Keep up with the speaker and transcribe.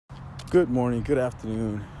Good morning, good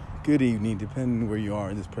afternoon, good evening, depending where you are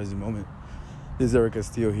in this present moment. This is Eric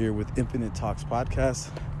Castillo here with Infinite Talks Podcast.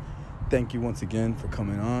 Thank you once again for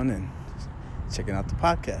coming on and checking out the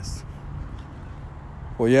podcast.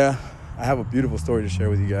 Well, yeah, I have a beautiful story to share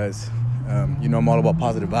with you guys. I'm all about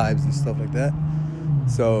positive vibes and stuff like that.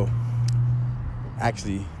 So,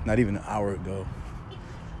 actually, not even an hour ago,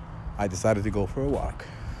 I decided to go for a walk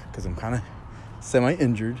because I'm kind of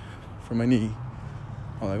semi-injured from my knee.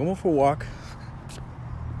 I'm like, I'm going for a walk.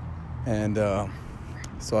 And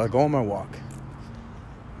so I go on my walk.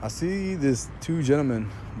 I see these two gentlemen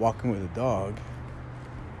walking with a dog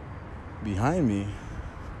behind me.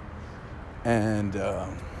 And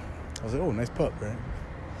I was like, oh, nice pup, right?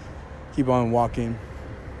 Keep on walking,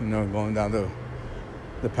 going down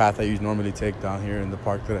the path I usually normally take down here in the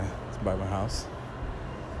park that's by my house.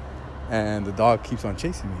 And the dog keeps on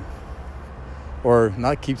chasing me. Or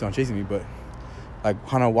not keeps on chasing me, but like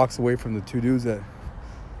kind of walks away from the two dudes that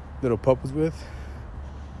little pup was with,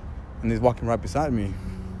 and he's walking right beside me.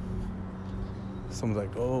 Someone's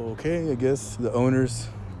like, oh, okay, I guess the owners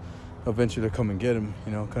eventually come and get him,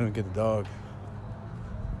 come and get the dog.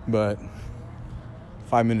 But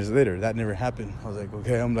 5 minutes later, that never happened. I was like,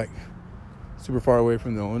 okay, I'm like super far away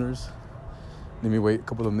from the owners. Let me wait a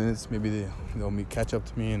couple of minutes. Maybe they'll catch up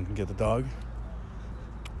to me and get the dog.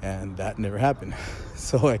 And that never happened.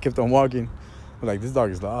 So I kept on walking. I'm like, this dog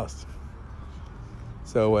is lost.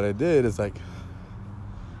 So what I did is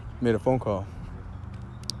made a phone call.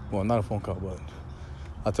 Well, not a phone call, but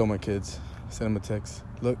I told my kids, send them a text.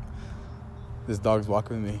 Look, this dog's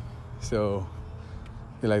walking with me. So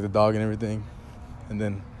they like the dog and everything. And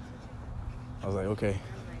then I was like, okay,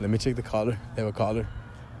 let me check the collar. They have a collar.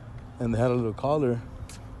 And they had a little collar.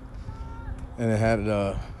 And it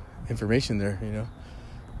had information there,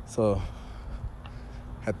 So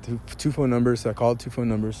had two phone numbers, so I called two phone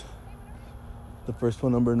numbers. The first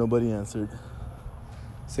phone number, nobody answered.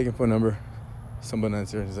 Second phone number, someone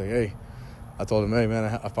answered. He's like, hey, I told him, hey,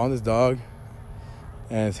 man, I found this dog,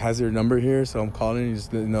 and it has your number here, so I'm calling you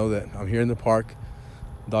just to know that I'm here in the park.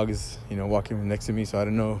 The dog is, walking next to me, so I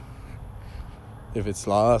don't know if it's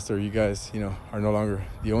lost or you guys, are no longer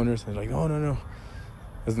the owners. And they're like, no.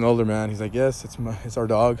 It's an older man. He's like, yes, it's our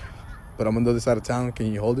dog, but I'm on the other side of town.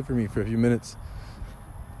 Can you hold it for me for a few minutes?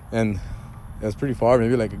 And it was pretty far,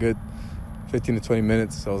 maybe like a good 15 to 20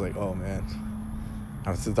 minutes. So I was like, oh, man.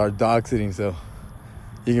 I'm just our dog sitting, so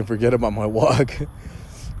you can forget about my walk.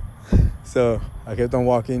 So I kept on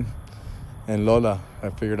walking. And Lola, I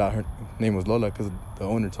figured out her name was Lola because the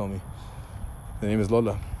owner told me. The name is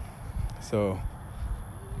Lola. So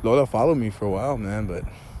Lola followed me for a while, man. But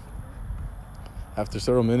after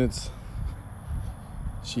several minutes,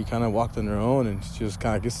 she kind of walked on her own. And she was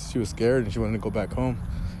I guess she was scared and she wanted to go back home.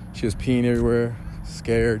 She was peeing everywhere,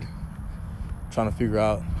 scared, trying to figure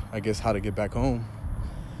out, I guess, how to get back home.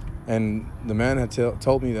 And the man had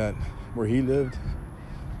told me that where he lived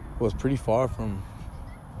was pretty far from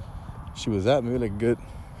she was at, maybe like a good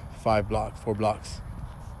 4 blocks.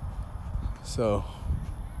 So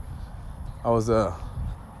I was, So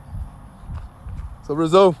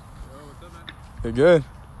Rizzo. Yo, what's up, man? You're good?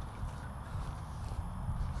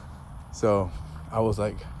 So I was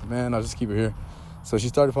like, man, I'll just keep her here. So she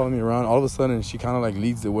started following me around. All of a sudden, she kind of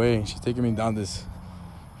leads the way. And she's taking me down this,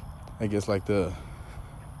 I guess, like a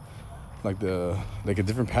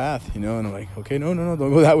different path, And I'm like, okay, no, don't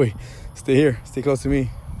go that way. Stay here. Stay close to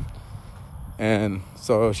me. And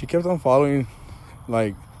so she kept on following,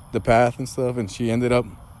 the path and stuff. And she ended up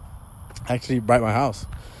actually by my house.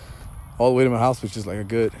 All the way to my house, which is a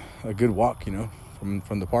good walk,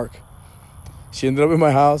 from the park. She ended up in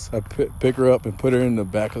my house. I pick her up and put her in the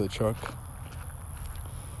back of the truck.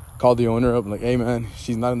 Called the owner up, hey, man,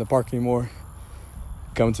 she's not in the park anymore.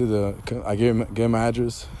 I gave him my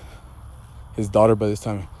address. His daughter, by this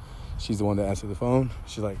time, she's the one that answered the phone.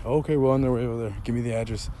 She's like, okay, we're on their way over there. Give me the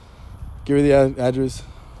address. Give her the address.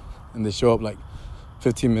 And they show up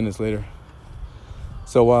 15 minutes later.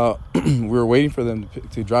 So while we were waiting for them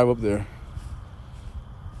to drive up there,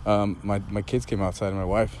 my kids came outside and my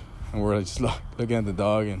wife. And we're just looking at the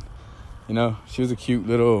dog. And, she was a cute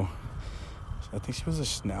little... I think she was a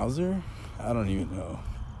schnauzer. I don't even know.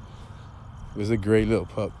 It was a great little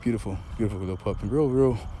pup. Beautiful little pup. And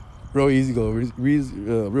real easy go.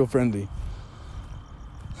 Real friendly.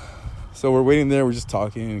 So we're waiting there. We're just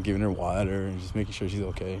talking and giving her water and just making sure she's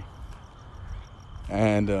okay.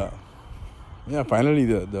 And, finally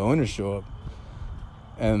the owners show up.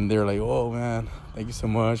 And they're like, oh, man, thank you so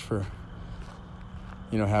much for,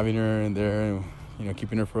 having her in there and,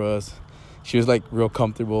 keeping her for us. She was real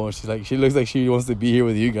comfortable. She's she looks like she wants to be here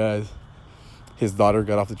with you guys. his daughter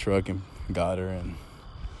got off the truck and got her,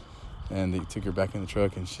 and they took her back in the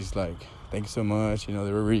truck, and she's like, thank you so much. You know,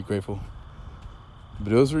 they were really grateful.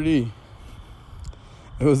 But it was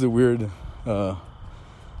a weird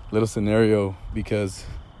little scenario, because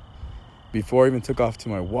before I even took off to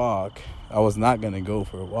my walk, I was not going to go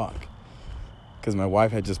for a walk because my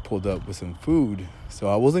wife had just pulled up with some food. So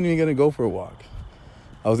I wasn't even going to go for a walk.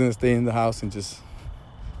 I was going to stay in the house and just,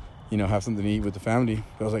 you know, have something to eat with the family.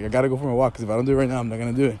 But I was like, I got to go for a walk, because if I don't do it right now, I'm not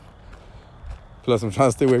going to do it. Plus, I'm trying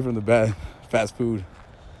to stay away from the bad fast food.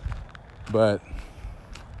 But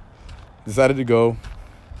decided to go,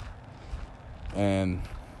 and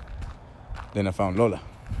then I found Lola.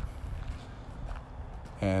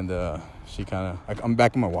 And she kind of, I'm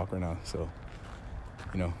back on my walk right now, so,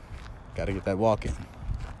 you know, got to get that walk in.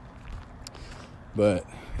 But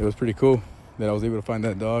it was pretty cool that I was able to find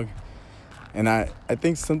that dog. And I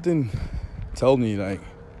think something told me, like,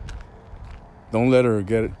 don't let her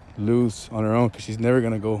get loose on her own, because she's never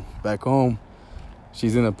going to go back home.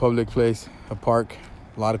 She's in a public place, a park.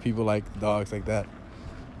 A lot of people like dogs like that.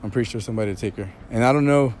 I'm pretty sure somebody will take her. And I don't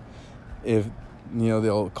know if, you know,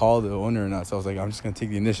 they'll call the owner or not. So I was like, I'm just going to take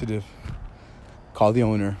the initiative, call the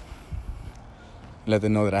owner, let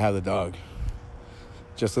them know that I have the dog.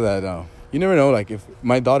 Just so that, you never know, like, if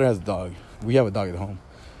my daughter has a dog, we have a dog at home.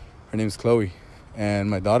 Her name's Chloe. And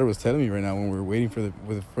my daughter was telling me right now, when we were waiting for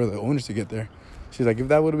the owners to get there, she's like, if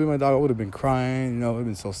that would have been my dog, I would have been crying, you know, it would have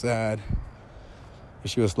been so sad.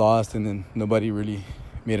 She was lost, and then nobody really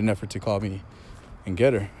made an effort to call me and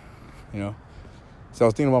get her, you know. So I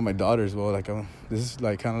was thinking about my daughter as well. Like, this is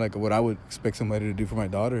like kind of like what I would expect somebody to do for my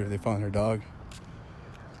daughter if they found her dog.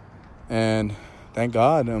 And thank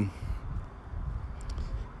God, I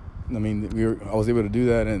mean, I was able to do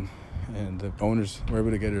that, and the owners were able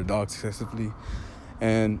to get her dog successfully.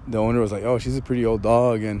 And the owner was like, oh, she's a pretty old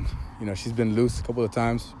dog, and, you know, she's been loose a couple of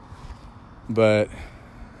times. But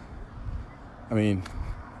I mean,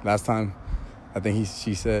 last time, I think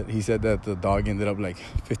he said that the dog ended up like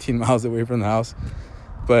 15 miles away from the house,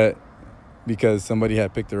 but because somebody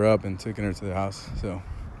had picked her up and taken her to the house. So,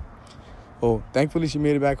 well, thankfully she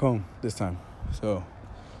made it back home this time. So,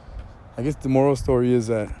 I guess the moral story is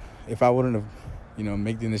that if I wouldn't have, you know,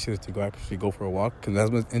 make the initiative to actually go for a walk, because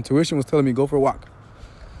that's my intuition was telling me go for a walk.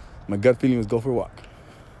 My gut feeling was go for a walk.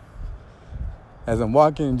 As I'm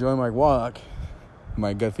walking, enjoying my walk,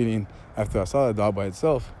 my gut feeling after I saw the dog by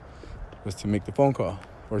itself was to make the phone call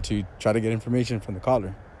or to try to get information from the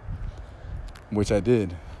caller, which I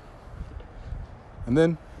did. And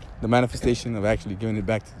then the manifestation of actually giving it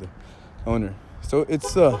back to the owner. So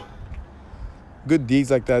it's good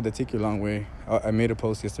deeds like that take you a long way. I made a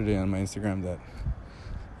post yesterday on my Instagram that,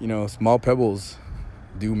 you know, small pebbles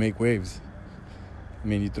do make waves. I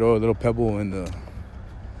mean, you throw a little pebble in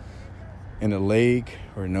a lake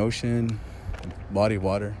or an ocean, a body of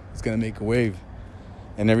water, it's going to make a wave.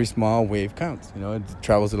 And every small wave counts. You know, it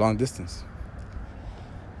travels a long distance.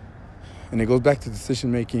 And it goes back to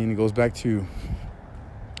decision making. It goes back to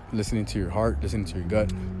listening to your heart, listening to your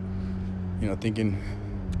gut, you know, thinking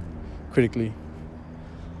critically.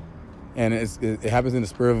 And it happens in the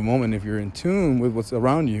spur of a moment. If you're in tune with what's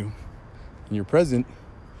around you and you're present,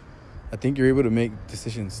 I think you're able to make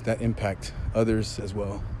decisions that impact others as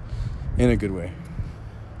well in a good way.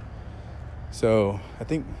 So I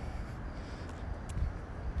think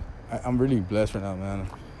I'm really blessed right now, man.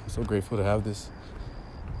 I'm so grateful to have this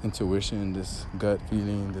intuition, this gut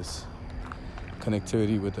feeling, this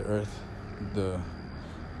connectivity with the earth, the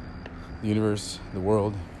universe, the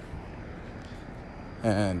world,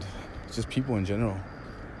 and just people in general,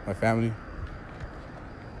 my family.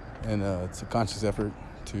 And it's a conscious effort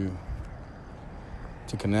to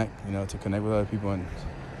connect, you know, to connect with other people and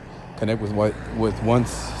connect with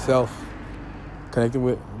oneself. Connecting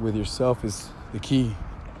with yourself is the key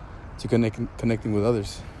to connecting with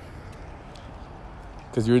others.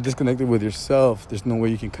 Because you're disconnected with yourself, there's no way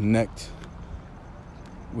you can connect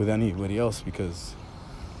with anybody else, because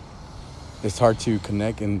it's hard to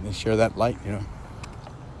connect and share that light, you know.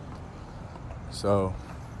 So,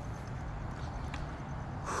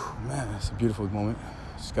 man, it's a beautiful moment.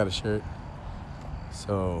 Just got to share it.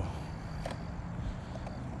 So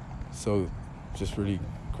just really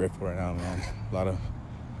grateful right now, man. A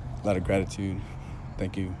lot of gratitude.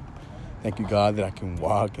 Thank you, God, that I can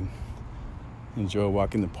walk and enjoy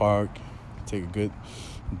walking the park, take a good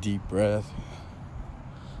deep breath,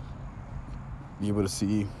 be able to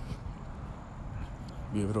see,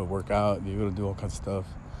 be able to work out, be able to do all kinds of stuff,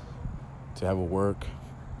 to have a work,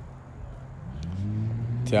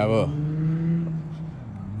 to have a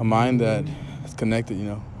mind that is connected, you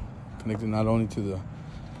know, connected not only to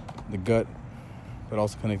the gut but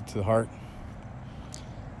also connected to the heart.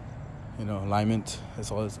 Alignment.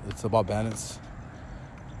 It's about balance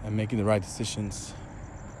and making the right decisions.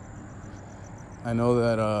 I know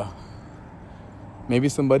that maybe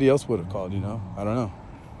somebody else would have called, I don't know.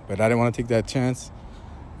 But I didn't want to take that chance,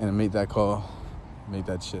 and I made that call, made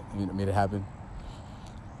that shit, made it happen.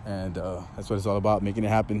 And that's what it's all about, making it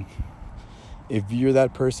happen. If you're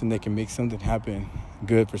that person that can make something happen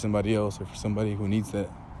good for somebody else, or for somebody who needs that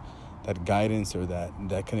guidance or that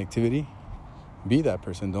connectivity, be that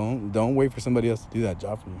person. Don't wait for somebody else to do that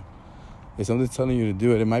job for you. If something's telling you to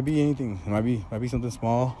do it, it might be anything. It might be something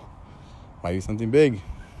small, might be something big.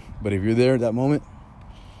 But if you're there at that moment,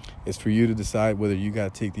 it's for you to decide whether you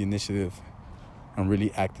got to take the initiative and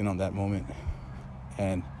really acting on that moment.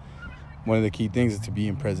 And one of the key things is to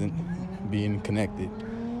being present, being connected,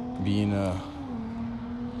 being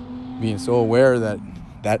so aware that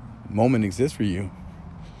that moment exists for you.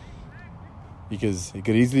 Because it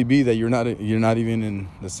could easily be that you're not even in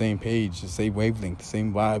the same page, the same wavelength, the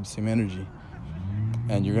same vibe, same energy.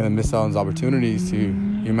 And you're going to miss out on those opportunities to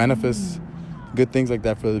manifest good things like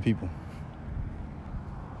that for other people.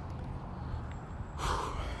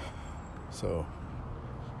 So,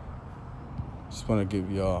 just want to give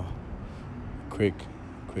y'all a quick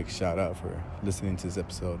shout out for listening to this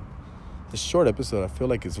episode. It's a short episode. I feel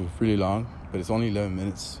like it's really long, but it's only 11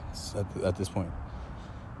 minutes at this point.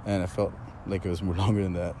 And I felt like it was more longer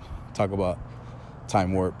than that. Talk about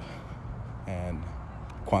time warp and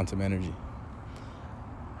quantum energy.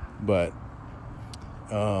 But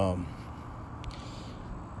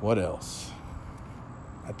what else?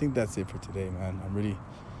 I think that's it for today, man. I really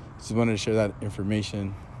just wanted to share that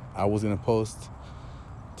information. I was gonna post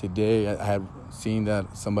today. I had seen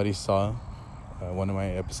that somebody saw one of my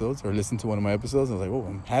episodes or listened to one of my episodes. I was like, oh,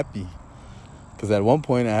 I'm happy, because at one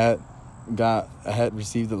point I had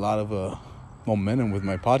received a lot of momentum with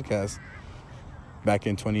my podcast back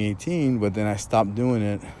in 2018, but then I stopped doing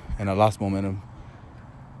it and I lost momentum.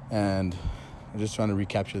 And I'm just trying to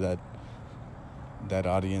recapture that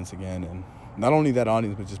audience again, and not only that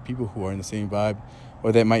audience, but just people who are in the same vibe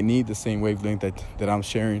or that might need the same wavelength that I'm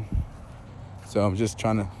sharing. So I'm just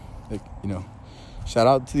trying to, shout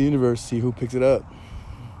out to the universe, see who picks it up.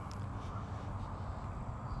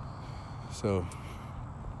 So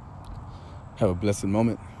have a blessed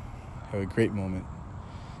moment. Have a great moment.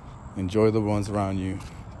 Enjoy the ones around you.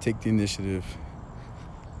 Take the initiative.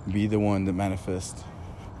 Be the one that manifests.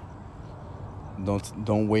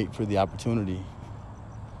 Don't wait for the opportunity,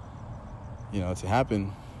 to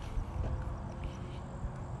happen,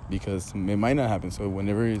 because it might not happen. So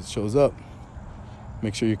whenever it shows up,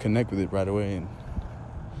 make sure you connect with it right away. And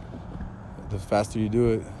the faster you do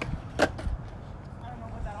it,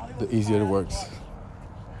 the easier it works.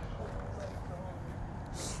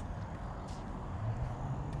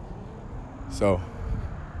 So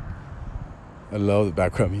I love the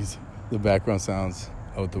background music, the background sounds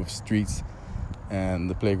of the streets and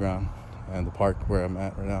the playground and the park where I'm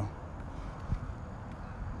at right now.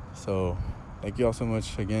 So thank you all so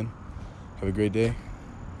much again. Have a great day.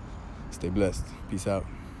 Stay blessed. Peace out.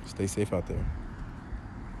 Stay safe out there.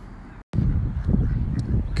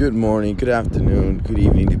 Good morning, good afternoon, good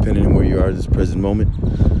evening, depending on where you are at this present moment.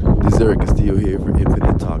 This is Eric Castillo here for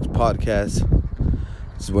Infinite Talks Podcast.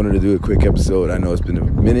 Just wanted to do a quick episode. I know it's been a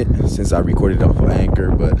minute since I recorded off of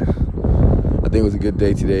Anchor, but I think it was a good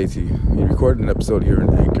day today to record an episode here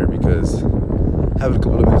on Anchor, because having a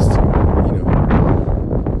couple of minutes to,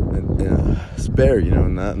 spare,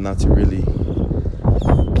 not to really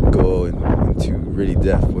go into really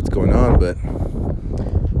depth what's going on, but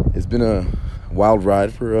it's been a wild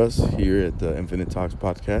ride for us here at the Infinite Talks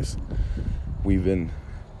Podcast. We've been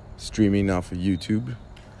streaming off of YouTube,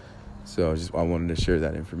 so I wanted to share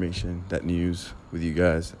that information, that news with you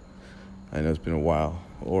guys. I know it's been a while,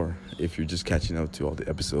 or if you're just catching up to all the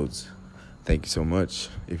episodes, thank you so much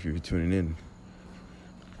if you're tuning in.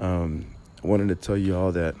 I wanted to tell you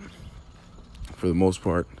all that for the most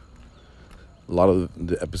part, a lot of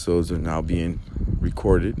the episodes are now being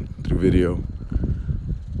recorded through video.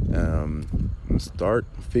 And start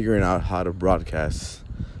figuring out how to broadcast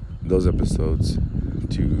those episodes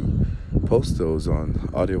to post those on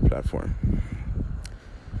audio platform.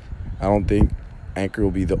 I don't think Anchor will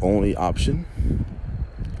be the only option,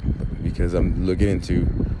 because I'm looking into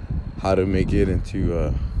how to make it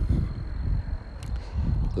into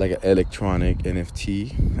like an electronic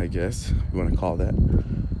NFT, I guess you want to call that,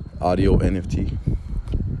 audio NFT.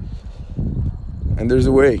 And there's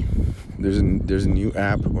a way. There's a new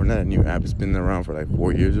app, or not a new app, it's been around for like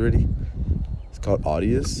 4 years already. It's called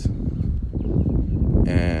Audius,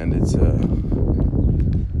 and it's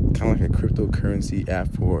kind of like a cryptocurrency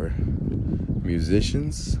app for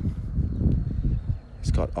musicians.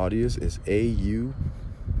 It's called Audius. It's AUDIUS.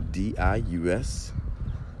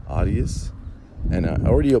 Audius. And I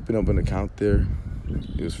already opened up an account there.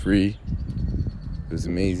 It was free. It was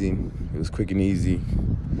amazing. It was quick and easy.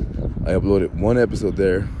 I uploaded one episode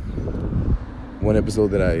there. One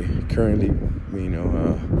episode that I currently,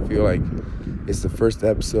 feel like it's the first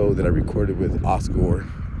episode that I recorded with Oscar.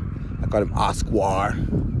 I call him Oscar.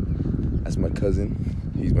 That's my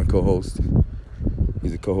cousin. He's my co-host.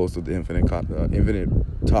 He's a co-host of the Infinite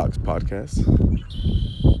Talks podcast.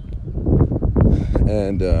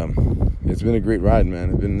 And it's been a great ride, man.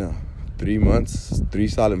 It's been 3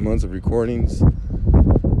 solid months of recordings.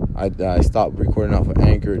 I stopped recording off of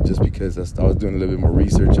Anchor just because I was doing a little bit more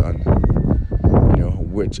research on,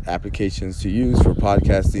 which applications to use for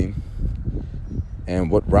podcasting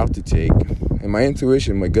and what route to take. And my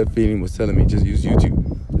intuition, my gut feeling was telling me just use YouTube.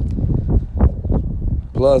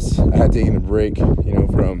 Plus, I had taken a break,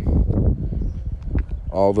 from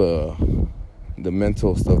all the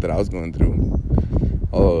mental stuff that I was going through,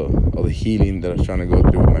 all the healing that I was trying to go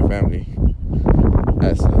through with my family.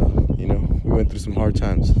 As we went through some hard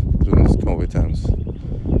times during these COVID times.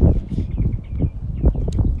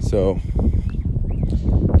 So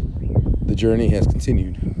the journey has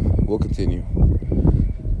continued. Will continue.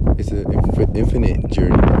 It's an infinite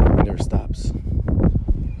journey. It never stops.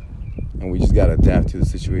 And we just gotta adapt to the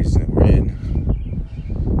situation that we're in.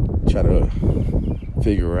 Try to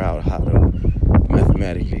figure out how to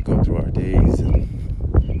mathematically go through our days and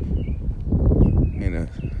in a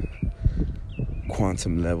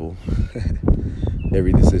quantum level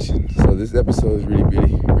every decision. So this episode is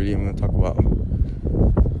really I'm going to talk about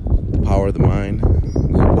the power of the mind,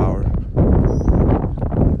 willpower,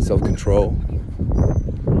 self-control,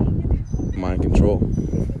 mind control.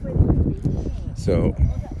 So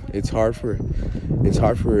it's hard for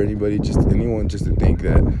anyone just to think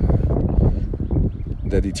that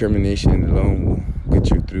determination alone will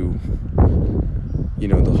get you through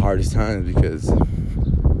the hardest times, because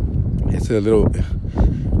it's a little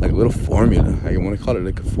formula. I want to call it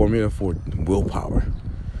like a formula for willpower.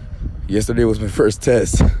 Yesterday was my first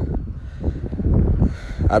test.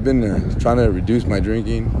 I've been trying to reduce my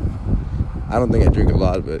drinking. I don't think I drink a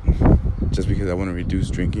lot, but just because I want to reduce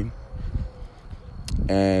drinking.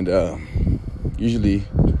 And usually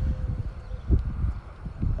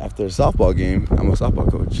after a softball game, I'm a softball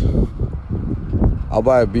coach, I'll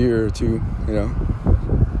buy a beer or two,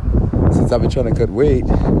 Since I've been trying to cut weight,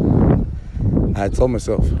 I told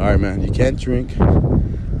myself, all right, man, you can't drink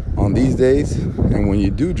on these days. And when you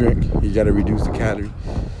do drink, you got to reduce the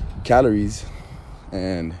calories.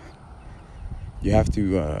 And you have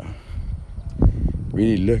to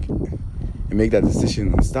really look and make that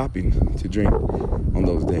decision on stopping to drink on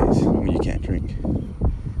those days when you can't drink.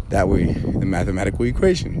 That way, the mathematical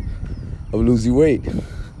equation of losing weight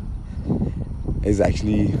is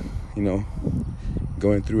actually,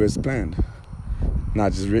 going through as planned,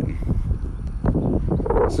 not just written.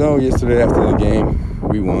 So yesterday after the game,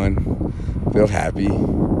 we won. Felt happy.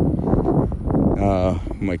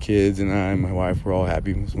 My kids and I and my wife were all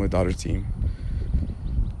happy. It was my daughter's team.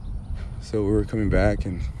 So we were coming back,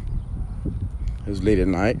 and it was late at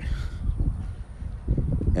night.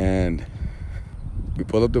 And we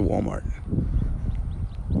pulled up to Walmart.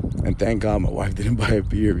 And thank God my wife didn't buy a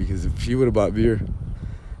beer, because if she would have bought beer,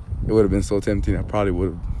 it would have been so tempting. I probably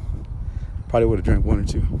would have drank one or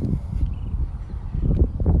two.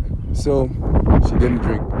 So she didn't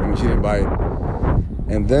drink. She didn't buy it.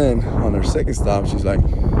 And then on her second stop, she's like,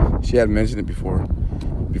 she had mentioned it before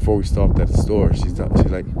we stopped at the store. She's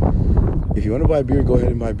like, if you want to buy beer, go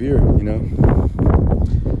ahead and buy beer.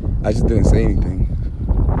 I just didn't say anything.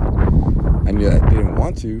 I knew I didn't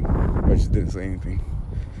want to, but I just didn't say anything.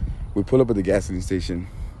 We pull up at the gasoline station.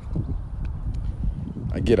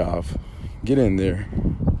 I get off, get in there.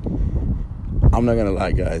 I'm not gonna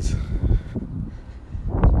lie, guys.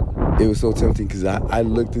 It was so tempting, because I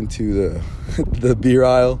looked into the beer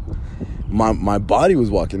aisle. My body was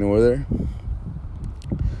walking over there,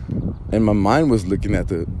 and my mind was looking at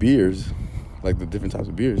the beers, like the different types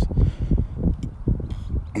of beers.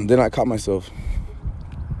 And then I caught myself.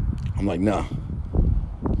 I'm like, nah,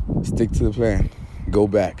 stick to the plan. Go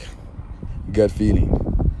back. Gut feeling.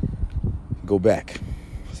 Go back.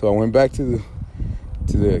 So I went back to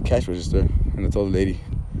the cash register, and I told the lady,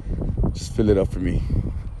 just fill it up for me.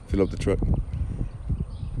 Fill up the truck.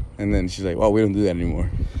 And then she's like, well, we don't do that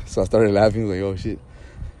anymore. So I started laughing. I was like, oh, shit.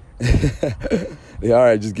 Yeah, all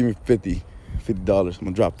right, just give me $50. I'm going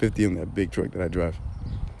to drop 50 on that big truck that I drive.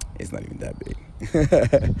 It's not even that big.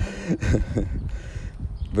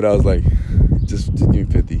 But I was like, just give me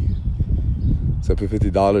 50. So I put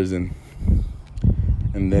 $50 in,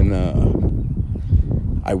 and then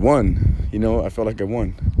I won. You know, I felt like I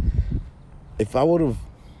won. If I would have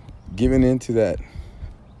given in to that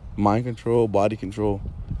mind control, body control,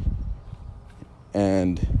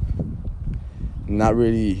 and not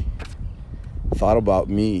really thought about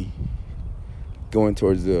me going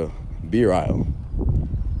towards the beer aisle,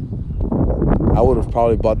 I would have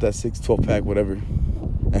probably bought that 6-12 pack, whatever,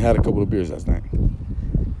 and had a couple of beers last night.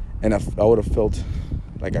 And I would have felt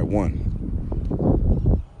like I won.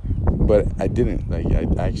 But I didn't. Like,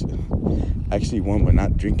 I actually won by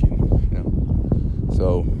not drinking, you know.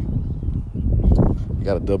 So I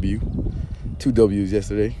got a W. 2 W's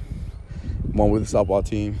yesterday. One with the softball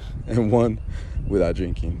team and one without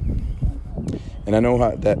drinking. And I know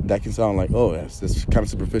how that can sound like, oh, that's kind of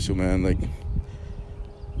superficial, man. Like,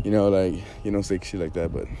 you know, like, you don't say shit like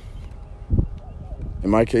that. But in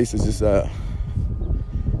my case, it's just,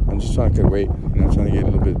 I'm just trying to cut weight. You know, trying to get a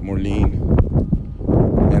little bit more lean.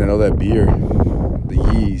 And I know that beer, the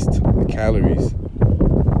yeast, the calories,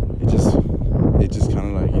 it just kind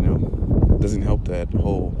of like, you know, doesn't help that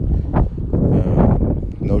whole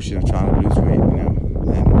notion of trying to lose weight, you know.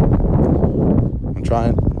 And I'm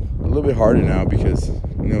trying a little bit harder now because,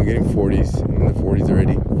 you know, getting 40s. I'm in the 40s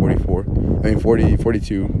already, 44. I mean, 40,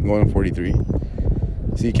 42, going on 43.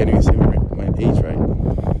 See, you can't even say my age right.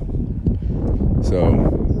 So,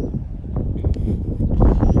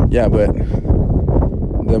 yeah, but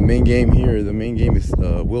the main game is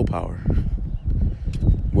willpower.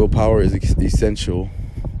 Willpower is essential,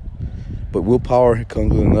 but willpower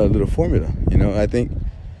comes with another little formula. You know, I think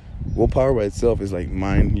willpower by itself is like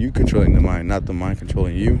you controlling the mind, not the mind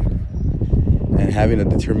controlling you. And having a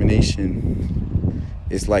determination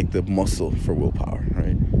is like the muscle for willpower,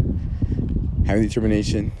 right? Having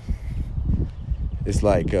determination is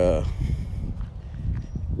like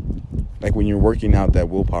when you're working out that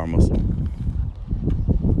willpower muscle.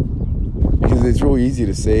 Because it's real easy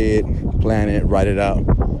to say it, plan it, write it out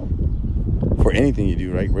for anything you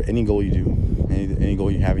do, right? For any goal you do, any goal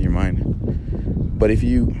you have in your mind. But if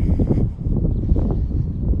you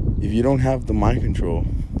don't have the mind control,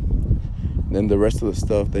 then the rest of the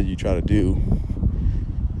stuff that you try to do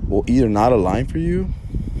will either not align for you,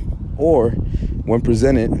 or when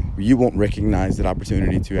presented, you won't recognize that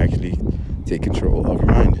opportunity to actually take control of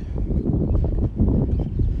your mind.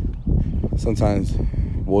 Sometimes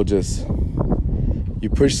you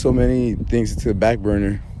push so many things to the back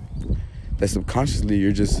burner that subconsciously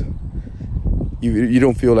you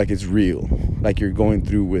don't feel like it's real, like you're going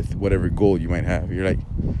through with whatever goal you might have. You're like,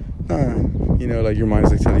 nah, you know, like your mind's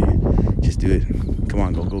like telling you, just do it. Come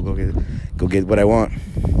on, go get what I want,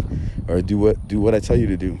 or do what I tell you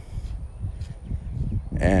to do.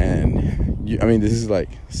 And this is like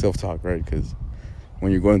self-talk, right? Because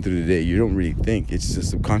when you're going through the day, you don't really think. It's just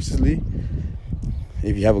subconsciously.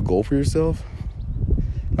 If you have a goal for yourself,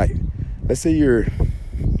 like, let's say you're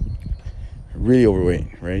really overweight,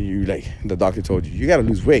 right? You, like, the doctor told you got to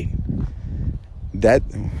lose weight.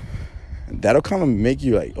 That'll kind of make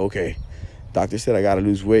you like, okay, doctor said I got to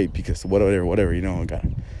lose weight because whatever, you know, I got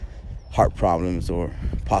heart problems or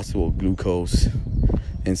possible glucose,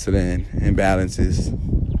 insulin imbalances.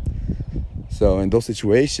 So in those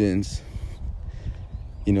situations,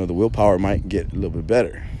 you know, the willpower might get a little bit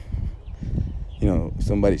better. You know,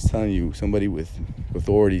 somebody with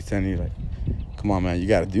authority telling you, like, come on, man, you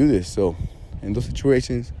got to do this. So in those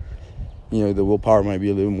situations, you know, the willpower might be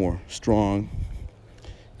a little more strong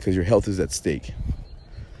because your health is at stake.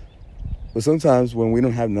 But sometimes when we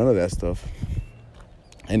don't have none of that stuff,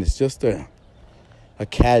 and it's just a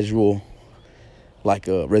casual, like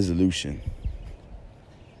a resolution,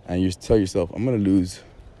 and you tell yourself, I'm going to lose,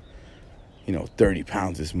 you know, 30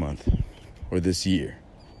 pounds this month or this year.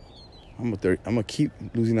 I'm gonna keep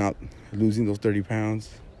losing those 30 pounds,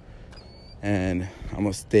 and I'm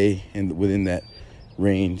gonna stay within that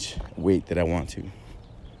range weight that I want to.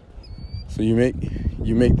 So you make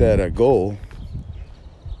that a goal,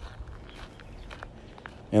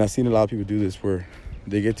 and I've seen a lot of people do this where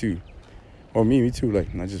they get to, or me too,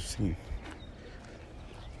 like, not just seen,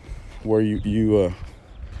 where you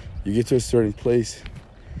get to a certain place,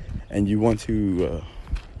 and you want to,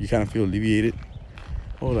 you kind of feel alleviated.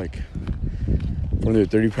 Oh, like, from the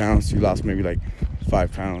 30 pounds, you lost maybe like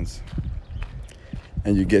 5 pounds.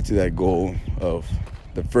 And you get to that goal of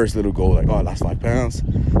the first little goal, like, oh, I lost 5 pounds.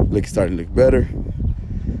 Starting to look better.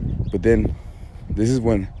 But then this is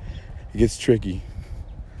when it gets tricky.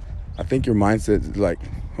 I think your mindset is like,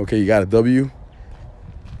 okay, you got a W,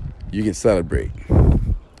 you can celebrate.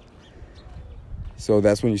 So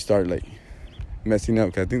that's when you start, like, messing up.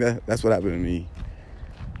 Because I think that's what happened to me.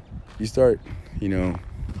 You start,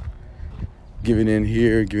 giving in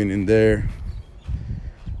here, giving in there.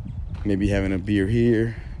 Maybe having a beer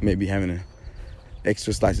here. Maybe having an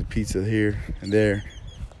extra slice of pizza here and there.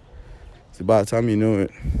 So by the time you know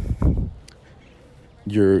it,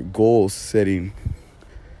 your goal setting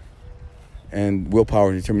and willpower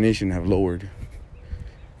and determination have lowered.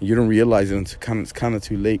 You don't realize it until it's kind of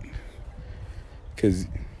too late. Because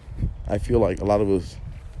I feel like a lot of us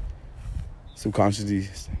subconsciously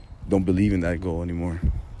don't believe in that goal anymore.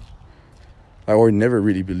 Or never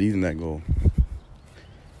really believed in that goal.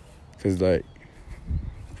 Because,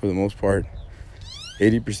 for the most part,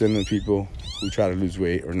 80% of the people who try to lose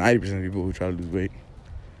weight, or 90% of the people who try to lose weight,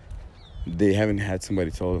 they haven't had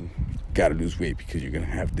somebody tell them, gotta lose weight because you're gonna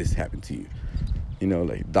have this happen to you.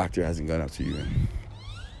 Doctor hasn't gone out to you.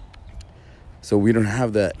 So we don't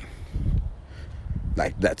have that,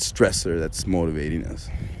 that stressor that's motivating us.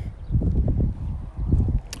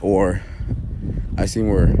 Or I've seen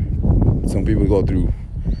where some people go through,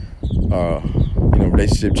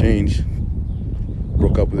 relationship change,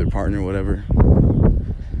 broke up with their partner, whatever,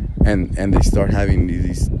 and they start having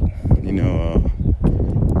these,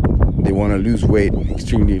 they want to lose weight,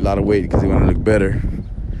 extremely a lot of weight because they want to look better,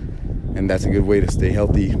 and that's a good way to stay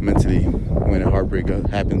healthy mentally when a heartbreak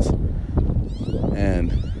happens,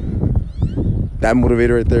 and that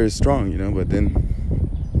motivator right there is strong, but then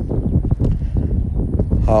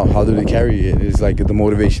how do they carry it? It's like the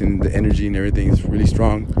motivation, the energy, and everything is really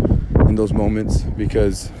strong in those moments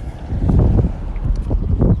because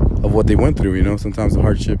of what they went through. Sometimes the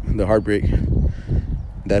hardship, the heartbreak,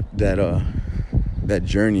 that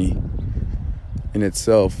journey in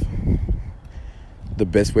itself, the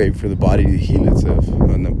best way for the body to heal itself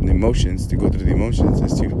and the emotions, to go through the emotions,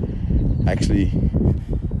 is to actually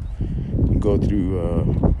go through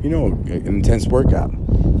an intense workout,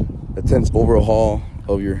 a intense overhaul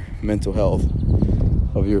of your mental health,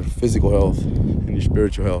 of your physical health, and your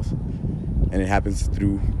spiritual health. And it happens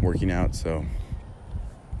through working out. So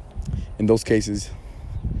in those cases,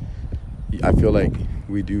 I feel like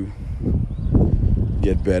we do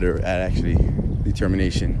get better at actually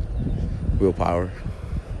determination, willpower,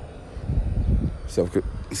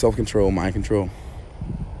 self-control, mind control.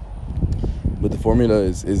 But the formula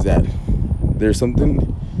is that there's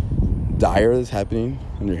something dire that's happening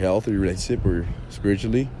in your health or your relationship or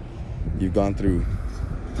spiritually. You've gone through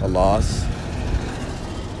a loss,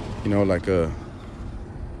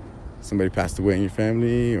 somebody passed away in your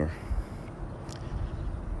family, or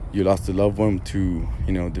you lost a loved one to,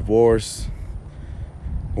 divorce,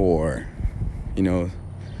 or, you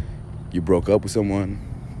broke up with someone,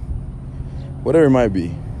 whatever it might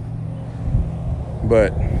be.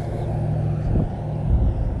 But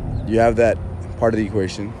you have that part of the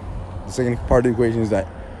equation. The second part of the equation is that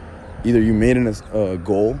either you made a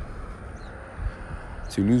goal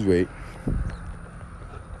to lose weight,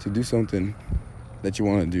 to do something that you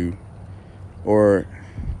want to do, or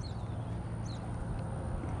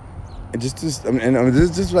this is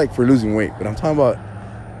just like for losing weight, but I'm talking about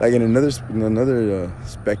like in another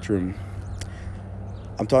spectrum.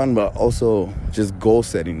 I'm talking about also just goal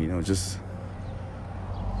setting, just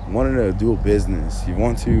wanting to do a business. You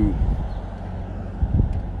want to,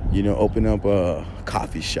 open up a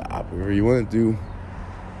coffee shop, or you want to do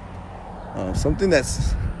something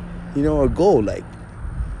that's, a goal. Like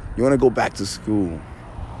you want to go back to school,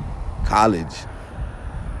 college,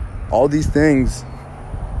 all these things.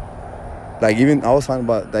 Like even I was talking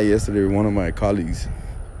about that yesterday with one of my colleagues.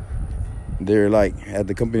 They're like, at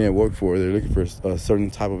the company I work for, they're looking for a certain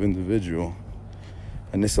type of individual,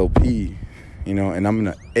 an SLP, and I'm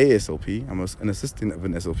an ASLP. I'm an assistant of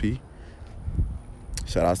an SLP.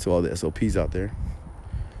 Shout outs to all the SLPs out there.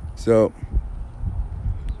 So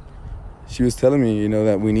she was telling me,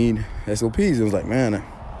 that we need SLPs. It was like, man,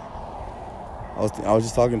 I was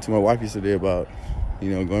just talking to my wife yesterday about,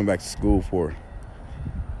 going back to school for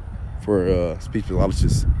speech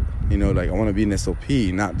pathologists. I want to be an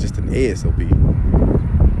SLP, not just an ASLP.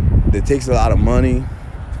 It takes a lot of money.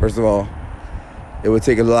 First of all, it would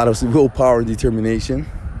take a lot of willpower and determination.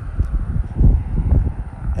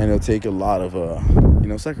 And it'll take a lot of,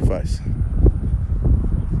 sacrifice.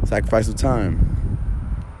 Sacrifice of time.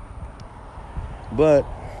 But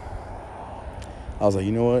I was like,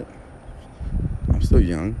 you know what? I'm still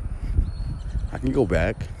young. I can go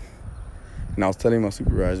back. And I was telling my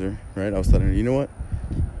supervisor, right? I was telling her, you know what?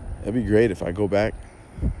 It'd be great if I go back,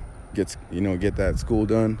 get that school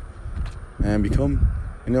done, and become,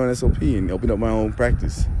 an SLP and open up my own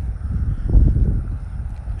practice.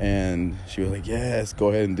 And she was like, yes, go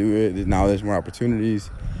ahead and do it. Now there's more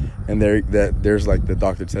opportunities. and there's like the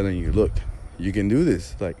doctor telling you, look, you can do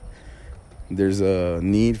this. Like, there's a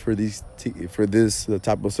need for this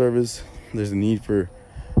type of service. There's a need for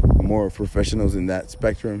more professionals in that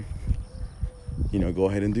spectrum. Go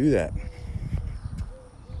ahead and do that.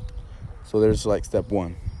 So there's like step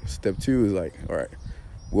one. Step two is like, all right,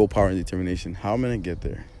 willpower and determination. How am I going to get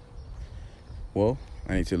there? Well,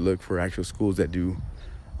 I need to look for actual schools that do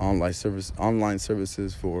online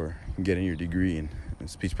services for getting your degree in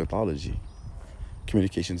speech pathology,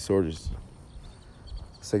 communication disorders.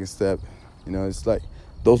 Second step, it's like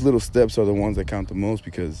those little steps are the ones that count the most,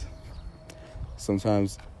 because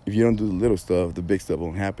sometimes if you don't do the little stuff, the big stuff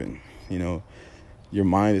won't happen. Your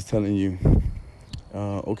mind is telling you,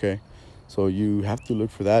 okay, so you have to look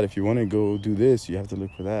for that. If you want to go do this, you have to look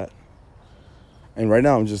for that. And right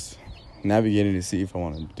now I'm just navigating to see if I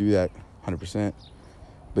want to do that 100%.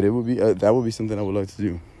 But it would be that would be something I would like to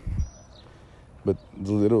do. But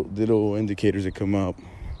the little indicators that come up,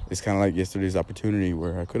 it's kind of like yesterday's opportunity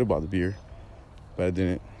where I could have bought the beer, but I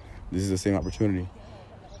didn't. This is the same opportunity.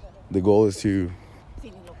 The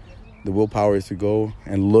willpower is to go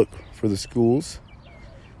and look for the schools,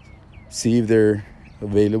 see if they're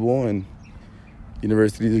available, and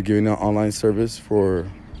universities are giving out online service for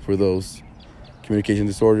those communication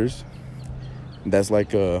disorders. And that's like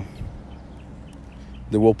the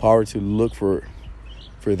willpower to look for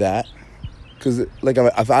that. Because like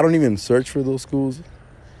if I don't even search for those schools,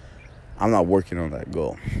 I'm not working on that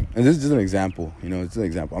goal. And this is just an example. It's an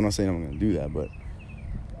example. I'm not saying I'm going to do that, but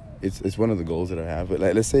it's one of the goals that I have. But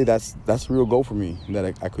like, let's say that's a real goal for me, that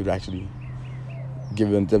I could actually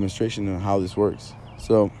give a demonstration on how this works.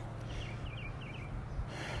 So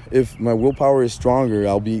if my willpower is stronger,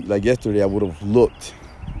 I'll be like yesterday. I would have looked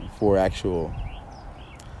for the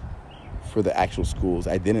actual schools.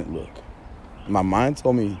 I didn't look. My mind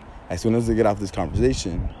told me as soon as I get off this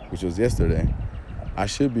conversation, which was yesterday, I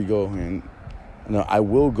should be going. I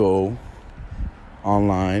will go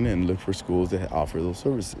online and look for schools that offer those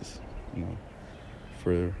services.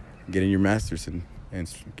 For getting your master's in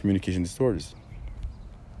communication disorders.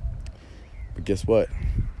 But guess what?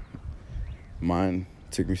 Mine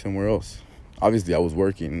took me somewhere else. Obviously, I was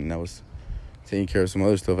working and I was taking care of some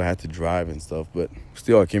other stuff. I had to drive and stuff, but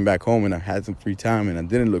still I came back home and I had some free time and I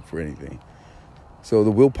didn't look for anything. So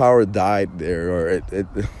the willpower died there, or it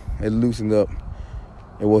loosened up.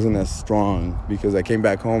 It wasn't as strong because I came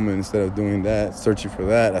back home and instead of doing that, searching for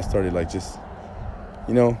that, I started like just,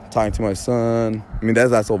 talking to my son. I mean,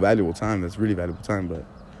 that's so valuable time. That's really valuable time, but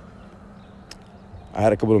I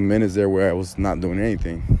had a couple of minutes there where I was not doing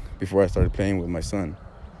anything before I started playing with my son.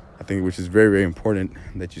 I think which is very, very important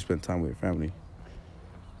that you spend time with your family.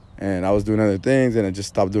 And I was doing other things and I just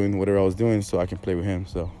stopped doing whatever I was doing so I can play with him.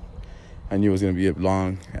 So I knew it was going to be a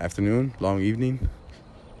long afternoon, long evening.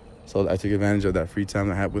 So I took advantage of that free time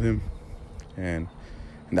I had with him. And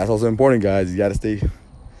that's also important, guys. You got to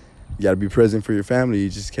be present for your family. You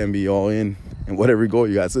just can't be all in whatever goal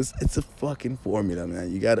you got. So it's a fucking formula, man.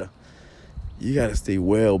 You got to stay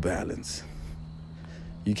well balanced.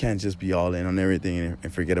 You can't just be all in on everything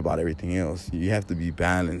and forget about everything else. You have to be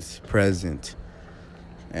balanced, present.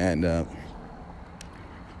 And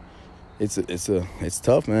it's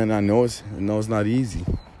tough, man. I know it's not easy.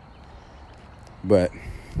 But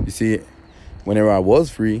you see, whenever I was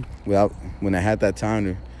free, when I had that time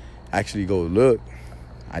to actually go look,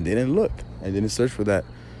 I didn't look. I didn't search for that.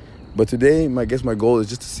 But today, I guess my goal is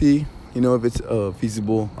just to see, if it's a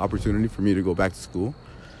feasible opportunity for me to go back to school.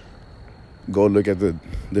 Go look at the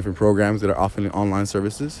different programs that are offering online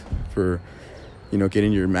services for,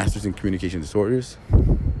 getting your master's in communication disorders.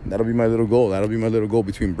 That'll be my little goal. That'll be my little goal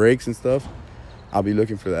between breaks and stuff. I'll be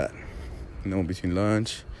looking for that, between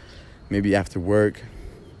lunch, maybe after work,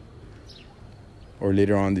 or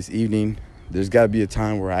later on this evening. There's got to be a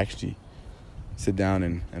time where I actually sit down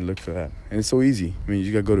and look for that. And it's so easy. I mean,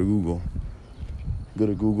 you got to go to Google. Go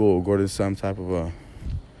to Google or go to some type of a,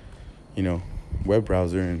 web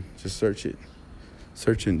browser and just search it.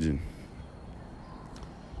 Search engine.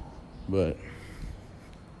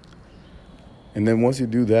 And then once you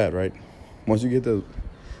do that, right? Once you get the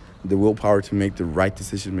willpower to make the right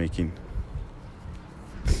decision making,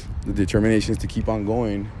 the determination is to keep on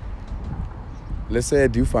going. Let's say I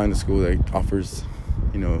do find a school that offers,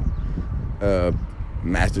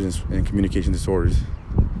 master's in communication disorders,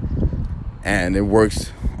 and it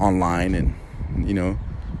works online, and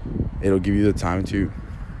it'll give you the time to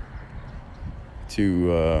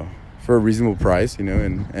for a reasonable price,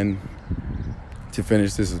 and to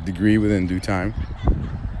finish this degree within due time.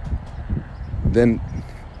 Then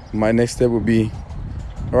my next step would be,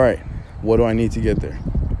 all right, what do I need to get there?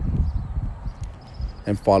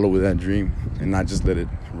 and follow with that dream and not just let it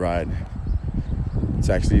ride. It's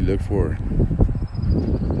actually look for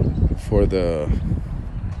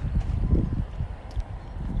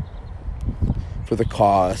the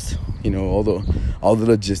cost, all the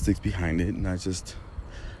logistics behind it, not just,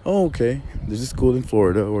 oh, okay, there's a school in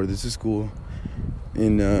Florida, or there's a school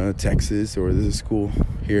in Texas, or there's a school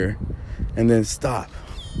here, and then stop.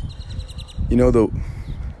 The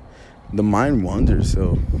mind wanders,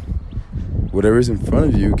 so whatever's in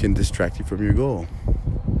front of you can distract you from your goal.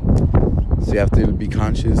 So you have to be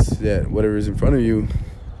conscious that whatever is in front of you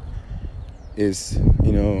is,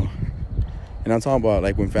 and I'm talking about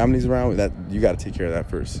like when family's around, that you got to take care of that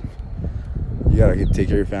first. You got to take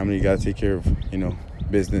care of your family. You got to take care of,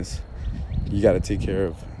 business. You got to take care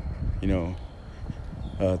of,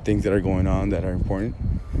 things that are going on that are important.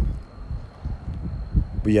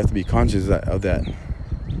 But you have to be conscious of that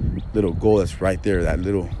little goal that's right there, that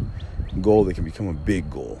little goal that can become a big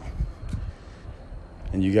goal.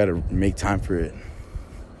 And you got to make time for it.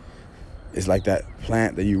 It's like that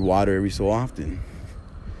plant that you water every so often.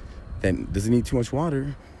 That doesn't need too much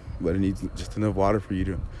water, but it needs just enough water for you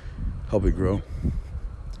to help it grow.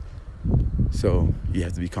 So you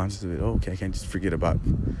have to be conscious of it. Oh, okay, I can't just forget about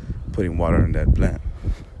putting water on that plant.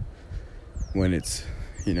 When it's,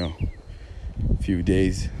 a few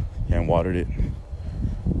days, you haven't watered it,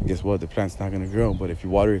 guess what? The plant's not going to grow. But if you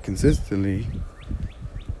water it consistently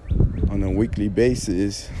on a weekly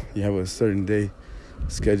basis, you have a certain day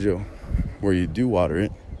schedule where you do water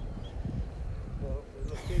it,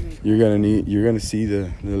 you're gonna see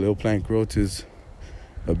the little plant grow to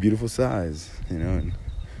a beautiful size, and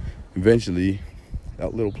eventually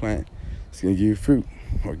that little plant is gonna give you fruit,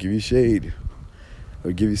 or give you shade,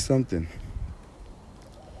 or give you something.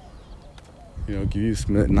 Give you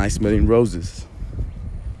nice smelling roses,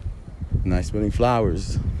 nice smelling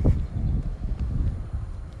flowers.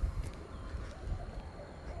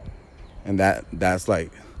 And that's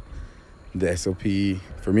like the SOP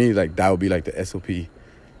for me. Like that would be like the SOP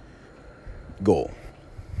goal.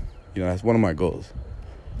 That's one of my goals.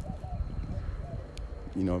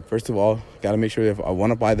 First of all, got to make sure that if I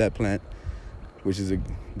want to buy that plant, which is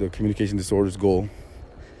the communication disorders goal,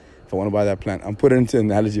 if I want to buy that plant, I'm putting it into an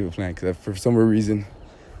analogy of a plant because for some reason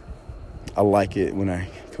I like it when I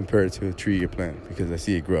compare it to a tree or plant, because I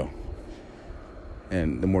see it grow.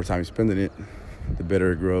 And the more time you spend in it, the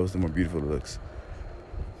better it grows, the more beautiful it looks.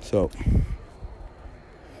 So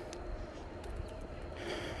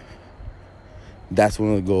that's one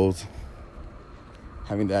of the goals,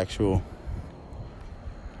 having the actual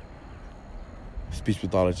speech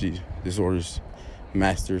pathology disorders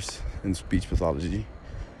masters in speech pathology,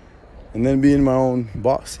 and then being my own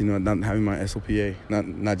boss, not having my SLPA,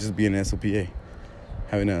 not just being an SLPA,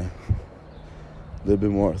 having a little bit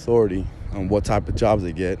more authority on what type of jobs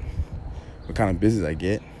I get, what kind of business I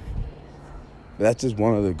get. But that's just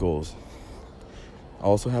one of the goals. I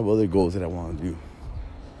also have other goals that I want to do,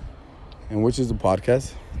 and which is the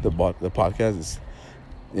podcast. The podcast is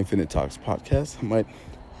Infinite Talks Podcast. I might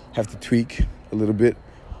have to tweak a little bit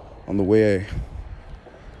on the way I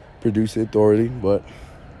produce it thoroughly, but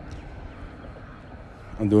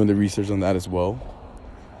I'm doing the research on that as well.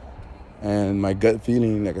 And my gut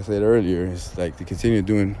feeling, like I said earlier, is like to continue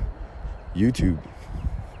doing YouTube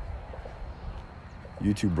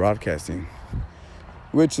broadcasting,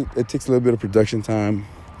 which it takes a little bit of production time.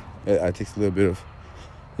 It takes a little bit of,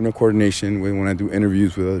 coordination when I do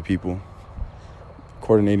interviews with other people,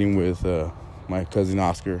 coordinating with my cousin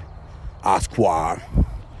Oscar,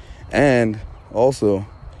 and also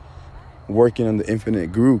working on the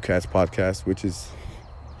Infinite Guru Cats podcast, which is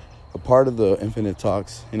a part of the Infinite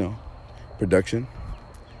Talks, production,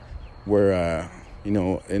 where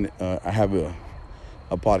I have a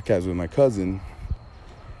podcast with my cousin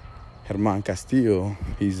Herman Castillo.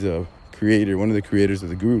 He's a creator, one of the creators of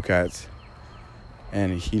the Guru Cats,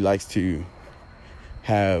 and he likes to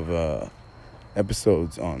have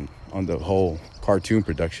episodes on the whole cartoon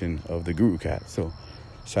production of the Guru Cats. So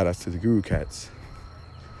shout outs to the Guru Cats.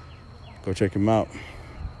 Go check him out.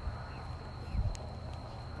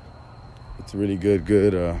 It's a really good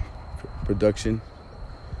production.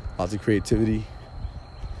 Lots of creativity.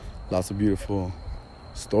 Lots of beautiful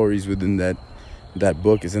stories within that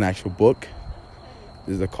book. It's an actual book.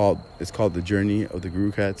 It's called The Journey of the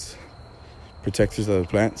Guru Cats, Protectors of the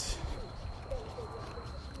Plants.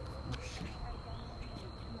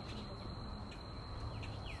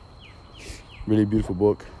 Really beautiful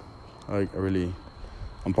book.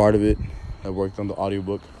 I'm part of it. I worked on the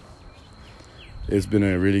audiobook. It's been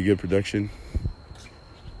a really good production.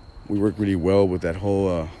 We work really well with that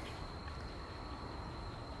whole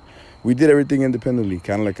we did everything independently,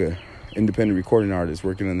 kind of like a independent recording artist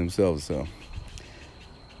working on themselves. So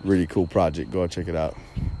really cool project. Go check it out.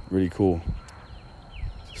 Really cool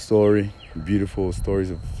story. Beautiful stories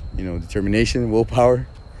of, determination, willpower,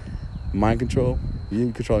 mind control.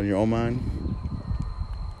 You controlling your own mind.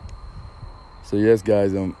 So yes,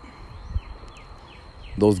 guys,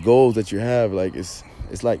 those goals that you have, like it's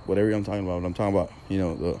like whatever I'm talking about. I'm talking about,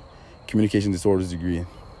 the communication disorders degree.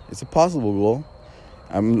 It's a possible goal.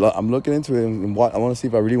 I'm looking into it, and I want to see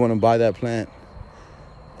if I really want to buy that plant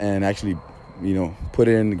and actually, put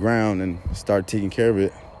it in the ground and start taking care of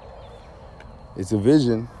it. It's a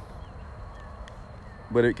vision,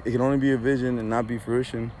 but it can only be a vision and not be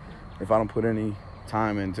fruition if I don't put any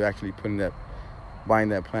time into actually buying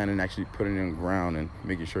that plant and actually putting it in the ground and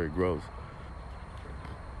making sure it grows.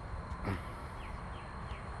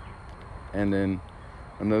 And then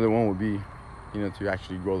another one would be, to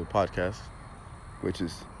actually grow the podcast, which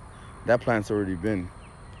is, that plant's already been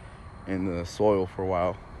in the soil for a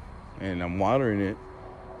while, and I'm watering it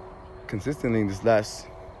consistently this last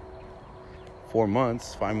 5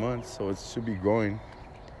 months, so it should be growing,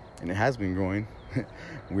 and it has been growing.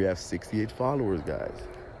 We have 68 followers, guys.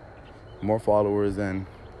 More followers than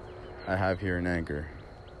I have here in Anchor.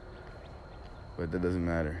 But that doesn't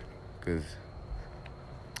matter, because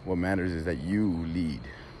what matters is that you lead.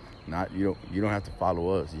 Not you don't have to follow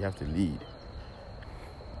us. You have to lead.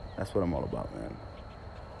 That's what I'm all about,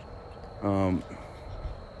 man.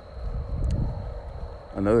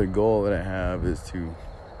 Another goal that I have is to,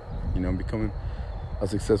 become a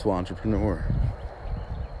successful entrepreneur.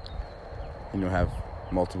 Have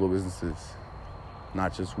multiple businesses,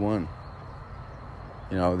 not just one.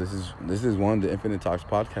 This is one. The Infinite Talks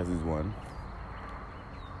podcast is one.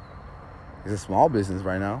 It's a small business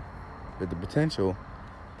right now, with the potential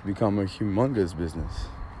to become a humongous business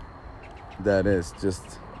that is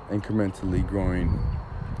just incrementally growing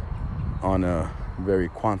on a very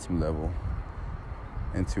quantum level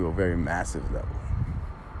into a very massive level.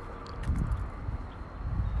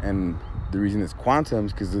 And the reason it's quantum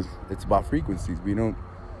is because it's about frequencies. We don't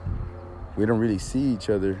really see each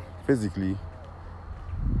other physically,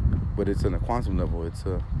 but it's on a quantum level. It's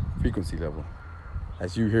a frequency level.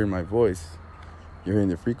 As you hear my voice, you're hearing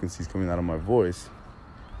the frequencies coming out of my voice.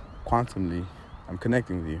 Quantumly, I'm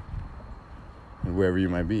connecting with you, and wherever you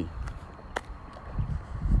might be.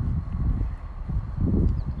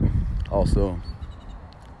 Also,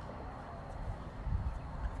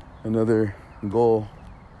 another goal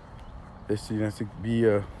is to be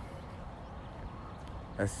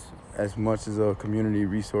as much as a community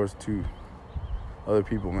resource to other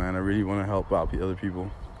people, man. I really want to help out the other people.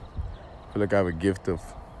 I feel like I have a gift of,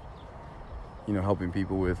 helping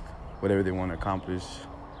people with whatever they want to accomplish.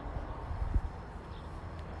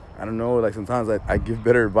 I don't know, like sometimes I give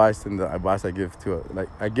better advice than the advice I give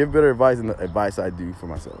I give better advice than the advice I do for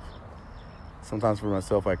myself. Sometimes for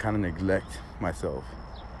myself, I kind of neglect myself.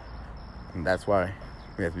 And that's why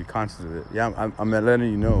we have to be conscious of it. Yeah, I'm letting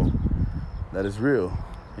you know that it's real,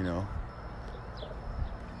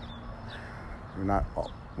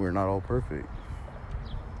 We're not all perfect.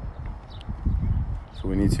 So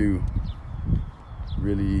we need to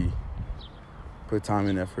really put time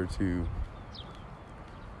and effort to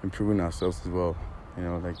improving ourselves as well.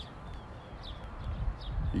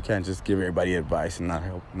 You can't just give everybody advice and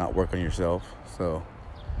not work on yourself. So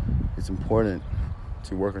it's important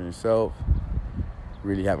to work on yourself,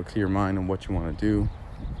 really have a clear mind on what you want to do,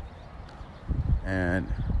 and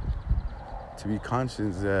to be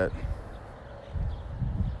conscious that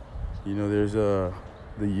there's the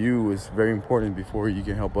you is very important before you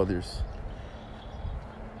can help others.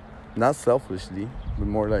 Not selfishly, but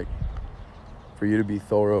more like for you to be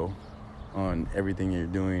thorough on everything you're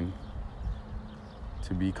doing,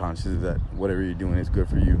 to be conscious that whatever you're doing is good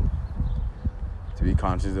for you, to be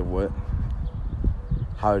conscious of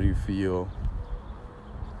how do you feel,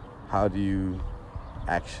 how do you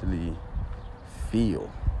actually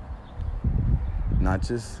feel, not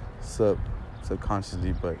just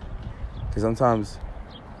subconsciously, but because sometimes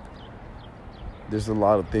there's a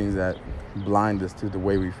lot of things that blind us to the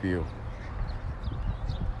way we feel.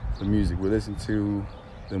 The music we listen to,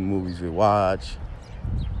 the movies we watch,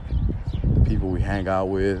 the people we hang out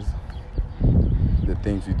with, the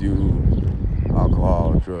things we do,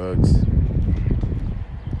 alcohol, drugs,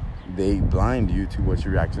 they blind you to what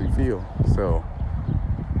you actually feel. So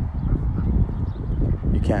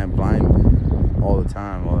you can't blind all the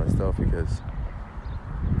time, all that stuff, because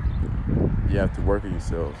you have to work on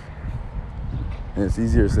yourself. And it's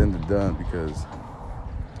easier said than done, because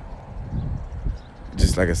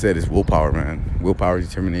just like I said, it's willpower, man. Willpower,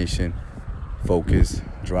 determination, focus,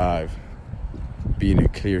 drive, be in a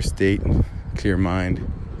clear state, clear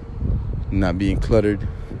mind, not being cluttered,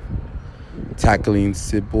 tackling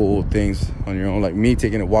simple things on your own. Like me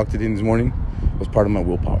taking a walk today this morning was part of my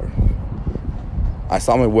willpower. I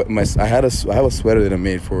saw I have a sweater that I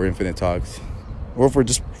made for Infinite Talks, or for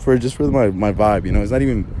my vibe. You know, it's not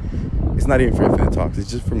even for Infinite Talks. It's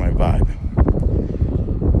just for my vibe.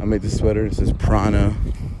 I made this sweater. It says prana,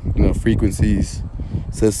 you know, frequencies.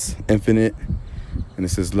 It says infinite, and it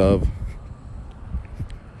says love.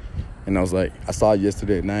 And I was like, I saw it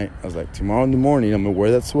yesterday at night. I was like, tomorrow in the morning, I'm gonna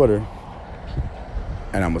wear that sweater,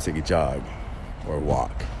 and I'm gonna take a jog or a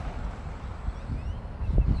walk.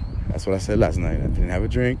 That's what I said last night. I didn't have a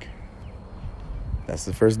drink. That's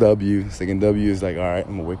the first W. Second W is like, all right,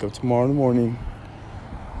 I'm gonna wake up tomorrow in the morning,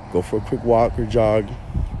 go for a quick walk or jog.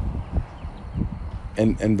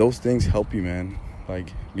 And those things help you, man.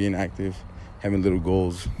 Like being active, having little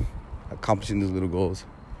goals, accomplishing those little goals.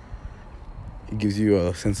 It gives you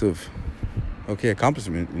a sense of,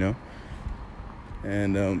 accomplishment, you know?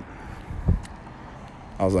 And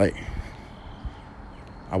I was like,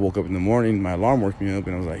 I woke up in the morning, my alarm woke me up,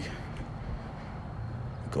 and I was like,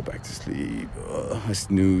 go back to sleep. I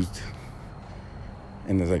snoozed.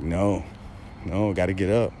 And I was like, no, got to get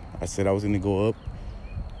up. I said I was going to go up.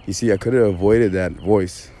 You see, I could have avoided that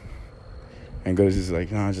voice and go to just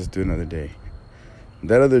like, nah, just do another day.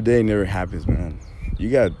 That other day never happens, man. You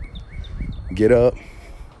got to get up,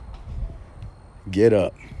 get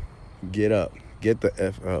the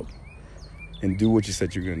F up, and do what you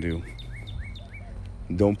said you're going to do.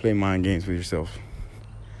 Don't play mind games with yourself.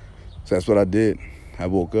 So that's what I did. I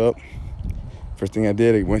woke up. First thing I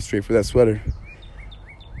did, I went straight for that sweater.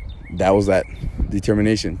 That was that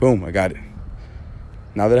determination. Boom, I got it.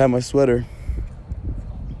 Now that I have my sweater,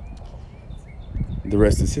 the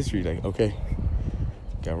rest is history. Like, okay,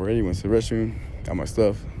 got ready, went to the restroom, got my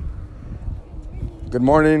stuff. Good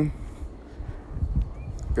morning.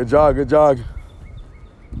 Good jog. A lot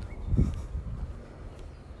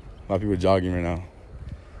of people jogging right now.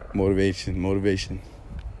 Motivation.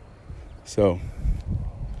 So,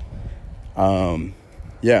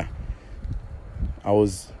 yeah.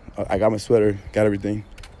 I got my sweater, got everything.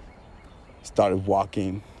 Started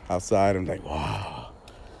walking outside. I'm like, wow,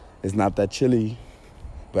 it's not that chilly,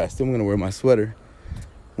 but I still want to wear my sweater.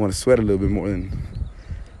 I want to sweat a little bit more than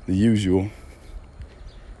the usual.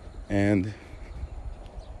 And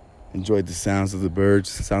enjoyed the sounds of the birds,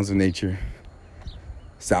 sounds of nature,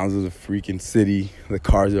 sounds of the freaking city. The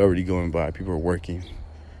cars are already going by. People are working.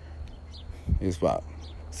 It was about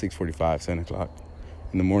 6:45, 7 o'clock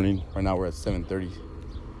in the morning. Right now we're at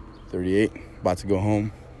 7:38. About to go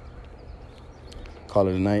home. Call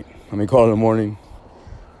it a night. Call it a morning.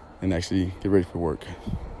 And actually get ready for work.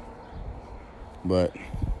 But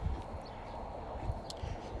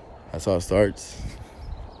that's how it starts.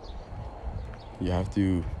 You have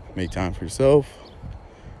to make time for yourself.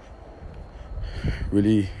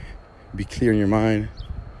 Really be clear in your mind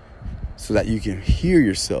so that you can hear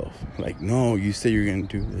yourself. Like, no, you say you're going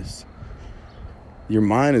to do this. Your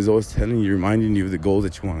mind is always reminding you of the goals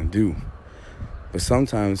that you want to do. But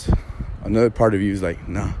sometimes another part of you is like,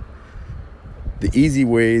 nah. The easy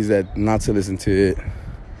way is that not to listen to it,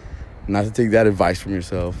 not to take that advice from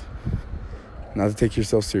yourself, not to take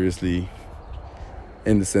yourself seriously,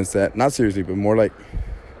 in the sense that, not seriously, but more like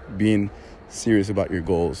being serious about your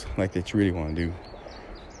goals, like that you really want to do.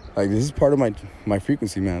 Like, this is part of my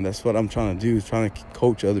frequency, man. That's what I'm trying to do, is trying to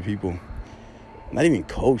coach other people. Not even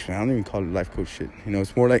coach, man. I don't even call it life coach shit. You know,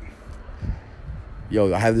 it's more like,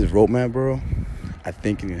 yo, I have this roadmap, bro. I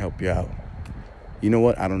think it can help you out. You know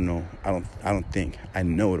what? I don't know. I don't think. I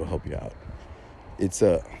know it'll help you out. It's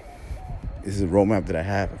a roadmap that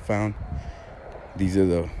I found. These are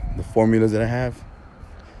the formulas that I have,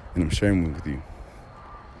 and I'm sharing them with you.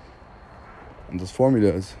 And those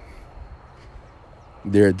formulas,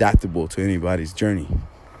 they're adaptable to anybody's journey.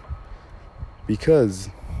 Because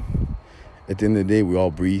at the end of the day, we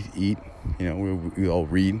all breathe, eat, you know, we all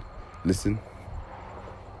read, listen.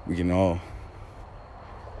 We can all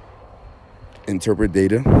interpret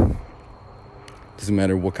data. Doesn't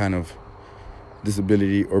matter what kind of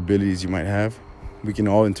disability or abilities you might have. We can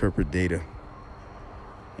all interpret data.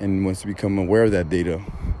 And once you become aware of that data,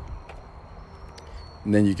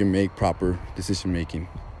 then you can make proper decision making,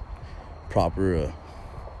 proper,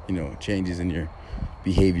 changes in your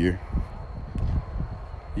behavior.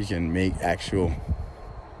 You can make you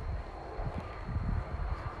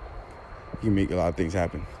can make a lot of things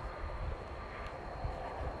happen.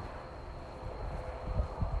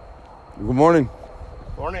 Good morning.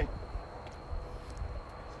 Morning.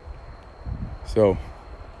 So,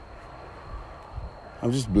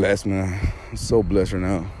 I'm just blessed, man. I'm so blessed right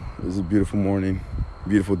now. It's a beautiful morning,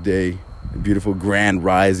 beautiful day, a beautiful grand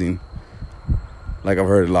rising. Like I've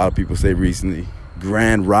heard a lot of people say recently,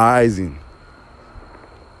 grand rising.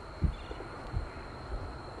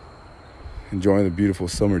 Enjoying the beautiful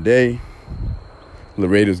summer day.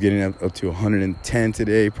 Laredo's getting up to 110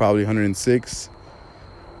 today, probably 106.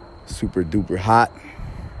 Super duper hot.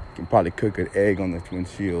 Can probably cook an egg on the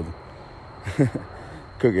windshield.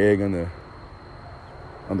 Cook an egg on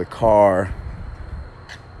the car.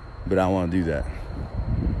 But I don't want to do that.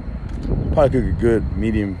 Probably cook a good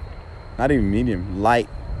medium, not even medium, light,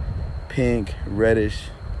 pink, reddish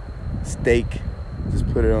steak.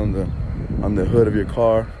 Just put it on the hood of your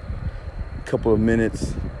car. A couple of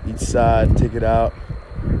minutes each side, take it out,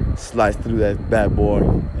 slice through that bad boy,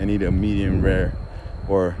 and eat a medium rare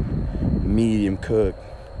or medium cooked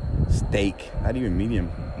steak. Not even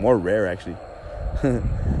medium, more rare actually.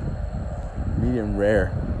 Medium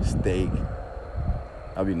rare steak.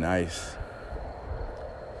 That'd be nice.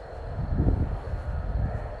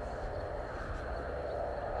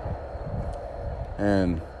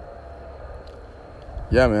 And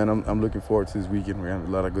yeah, man, I'm looking forward to this weekend. We're gonna have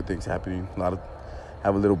a lot of good things happening.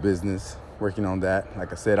 Have a little business, working on that.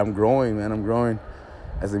 Like I said, I'm growing, man. I'm growing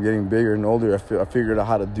as I'm getting bigger and older. I figured out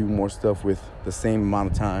how to do more stuff with the same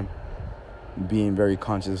amount of time. Being very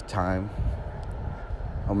conscious of time.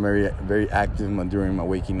 I'm very active during my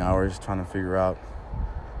waking hours, trying to figure out,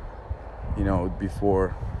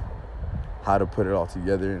 before how to put it all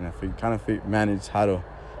together, and I manage how to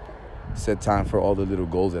set time for all the little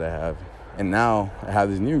goals that I have. And now I have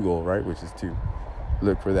this new goal, right, which is to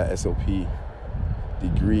look for that SOP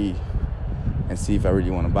degree and see if I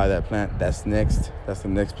really want to buy that plant. That's next. That's the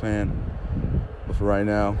next plan. But for right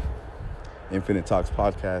now, Infinite Talks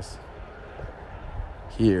Podcast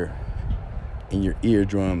here in your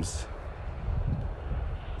eardrums,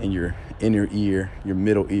 in your inner ear, your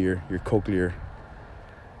middle ear, your cochlear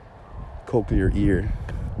ear.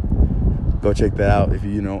 Go check that out if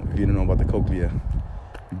you don't know about the cochlea.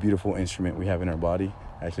 Beautiful instrument we have in our body,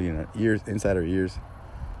 actually in our ears, inside our ears.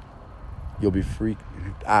 You'll be freaked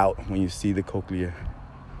out when you see the cochlea,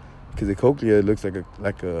 because the cochlea looks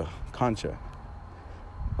like a concha.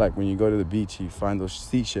 Like when you go to the beach, you find those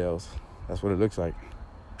seashells. That's what it looks like.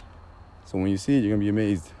 So when you see it, you're gonna be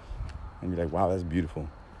amazed and be like, "Wow, that's beautiful.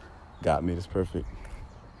 God made us perfect."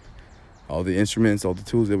 All the instruments, all the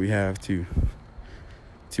tools that we have to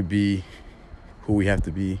be who we have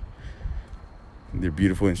to be. They're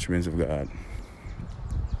beautiful instruments of God.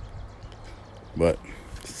 But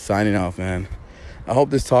signing off, man. I hope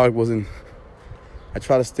this talk I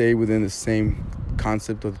try to stay within the same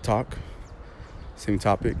concept of the talk, same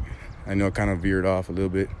topic. I know I kind of veered off a little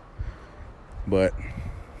bit, but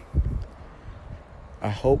I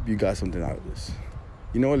hope you got something out of this.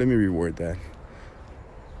 You know what? Let me reword that.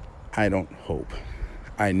 I don't hope.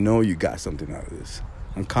 I know you got something out of this.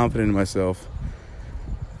 I'm confident in myself.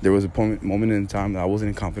 There was a moment in time that I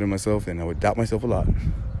wasn't confident in myself, and I would doubt myself a lot.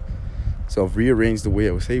 So I've rearranged the way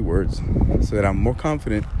I would say words so that I'm more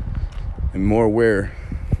confident and more aware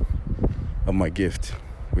of my gift,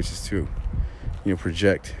 which is to,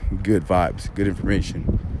 project good vibes, good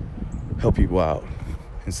information, help people out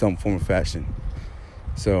in some form of fashion.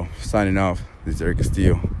 So signing off, this is Eric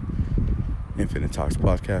Castillo, Infinite Talks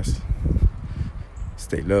Podcast.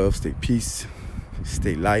 Stay love, stay peace,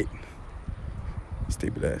 stay light. Stay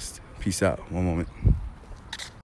blessed. Peace out. One moment.